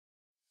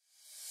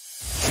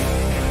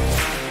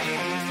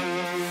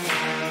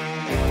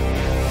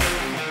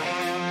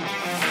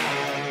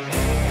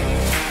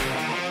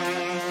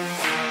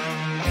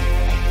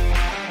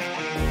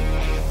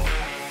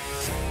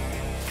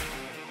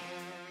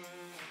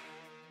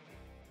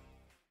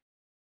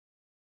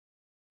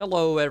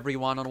Hello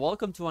everyone and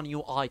welcome to a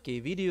new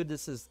IK video.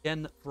 This is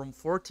Ken from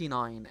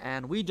 49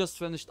 and we just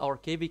finished our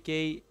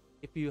KVK.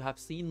 If you have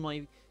seen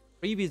my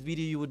previous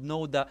video, you would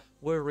know that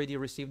we already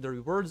received the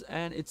rewards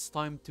and it's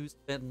time to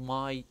spend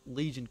my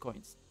Legion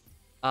coins.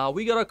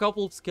 We got a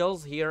couple of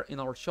skills here in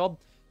our shop.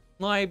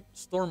 Snipe,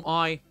 Storm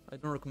Eye, I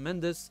don't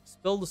recommend this.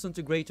 Spell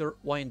Disintegrator,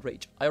 Wind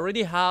Rage. I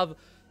already have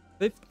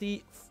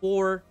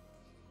 54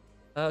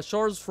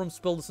 shards from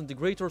Spell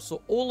Disintegrator,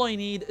 so all I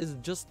need is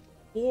just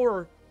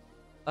 4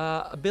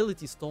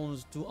 ability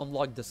stones to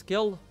unlock the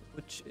skill,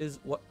 which is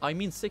what I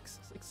mean, six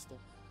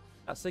stones.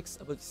 6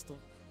 ability stones to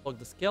unlock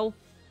the skill,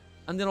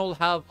 and then I'll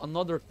have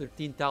another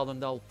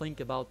 13,000. I'll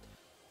think about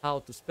how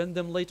to spend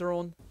them later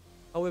on.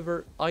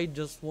 However, I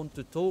just want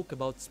to talk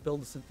about Spell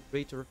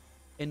Disintegrator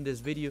in this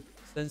video,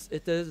 since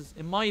it is,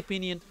 in my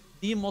opinion,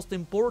 the most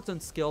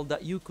important skill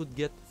that you could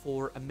get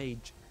for a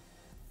mage.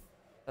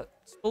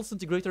 Spell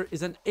Disintegrator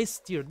is an S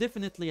tier,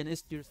 definitely an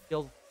S tier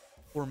skill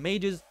for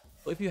mages.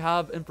 So if you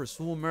have Empress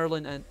Wu,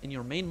 Merlin, and in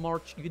your main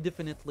march, you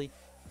definitely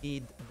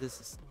need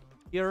this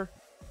here.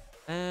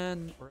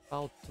 And we're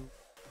about to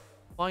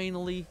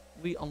finally,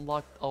 we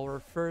unlocked our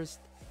first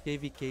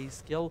KVK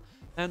skill,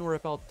 and we're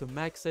about to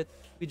max it.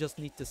 We just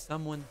need to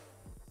summon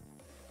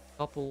a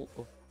couple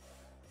of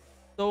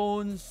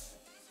stones.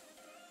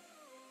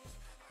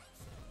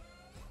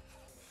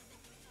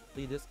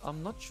 This,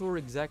 I'm not sure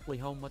exactly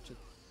how much it.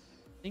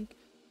 I think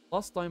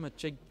last time I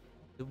checked,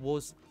 it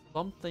was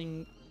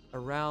something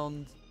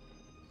around.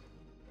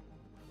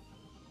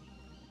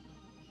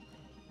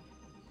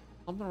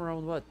 Something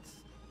around what?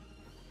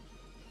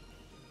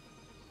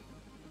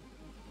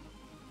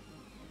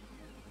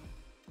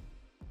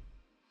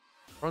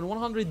 Around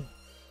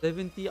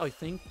 170, I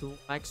think, to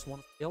max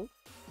one skill.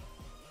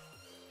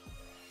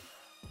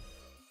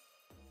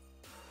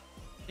 I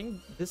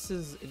think this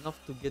is enough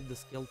to get the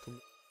skill to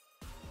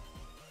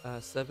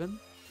 7,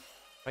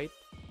 right?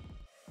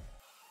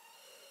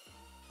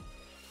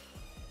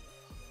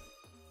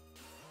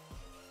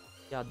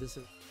 Yeah, this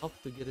is enough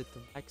to get it to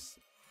max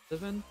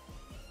 7.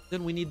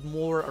 Then we need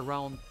more,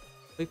 around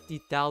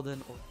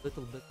 50,000 or a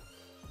little bit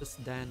less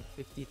than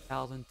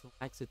 50,000 to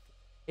max it to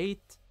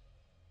 8.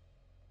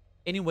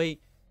 Anyway,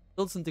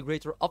 Spell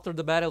Disintegrator, after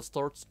the battle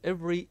starts,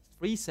 every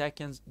 3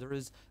 seconds there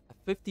is a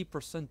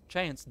 50%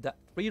 chance that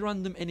 3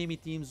 random enemy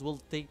teams will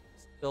take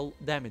spell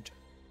damage,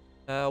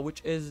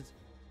 which is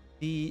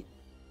the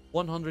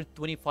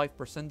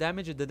 125%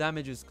 damage. The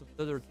damage is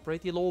considered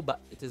pretty low, but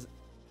it is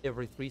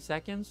every 3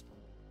 seconds.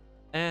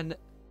 And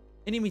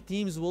enemy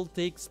teams will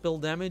take spell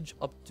damage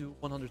up to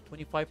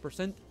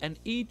 125%, and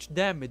each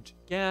damage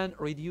can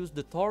reduce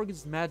the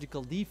target's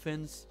magical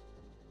defense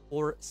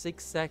for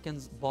 6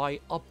 seconds by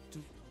up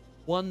to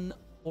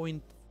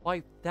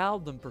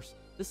 1,500%.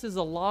 This is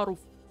a lot of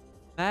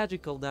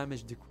magical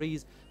damage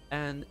decrease,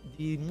 and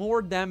the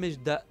more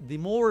damage that the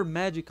more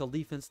magical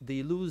defense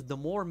they lose, the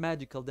more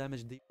magical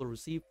damage they will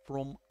receive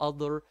from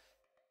other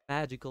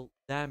magical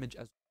damage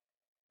as well.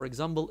 For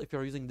example, if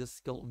you're using this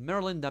skill on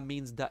Merlin, that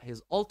means that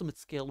his ultimate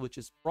skill, which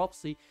is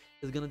Prophecy,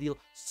 is going to deal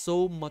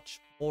so much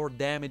more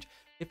damage.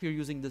 If you're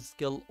using this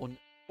skill on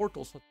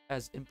portals such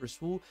as Empress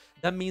Wu,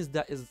 that means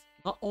that is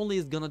not only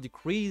is going to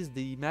decrease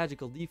the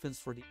magical defense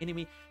for the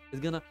enemy,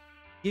 it's going to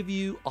give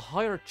you a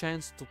higher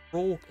chance to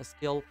proc a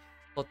skill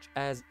such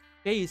as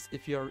Chase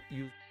if you're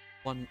using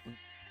one. In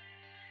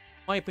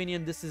my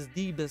opinion, this is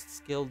the best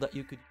skill that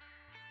you could use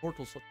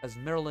portals such as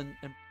Merlin,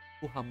 Empress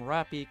Wu,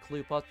 Hammurabi,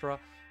 Cleopatra,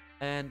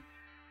 and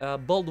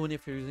Baldwin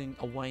if you're using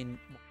a wine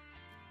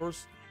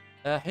course,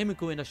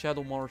 Himiko in a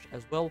shadow march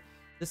as well.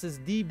 This is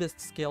the best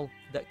skill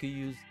that you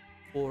use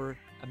for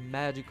a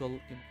magical.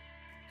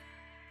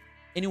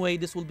 Anyway,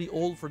 this will be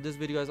all for this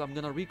video, guys. I'm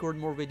gonna record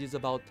more videos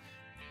about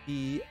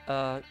the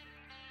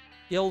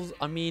skills,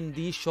 I mean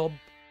the shop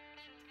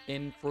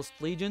in Frost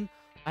Legion.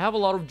 I have a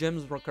lot of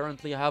gems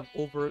currently. I have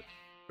over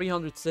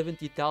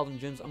 370,000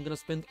 gems. I'm gonna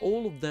spend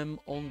all of them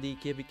on the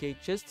KVK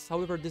chests.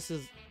 However, this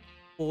is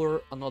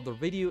for another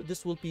video.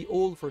 This will be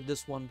all for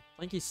this one.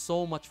 Thank you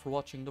so much for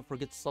watching. Don't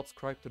forget to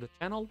subscribe to the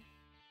channel.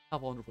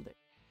 Have a wonderful day.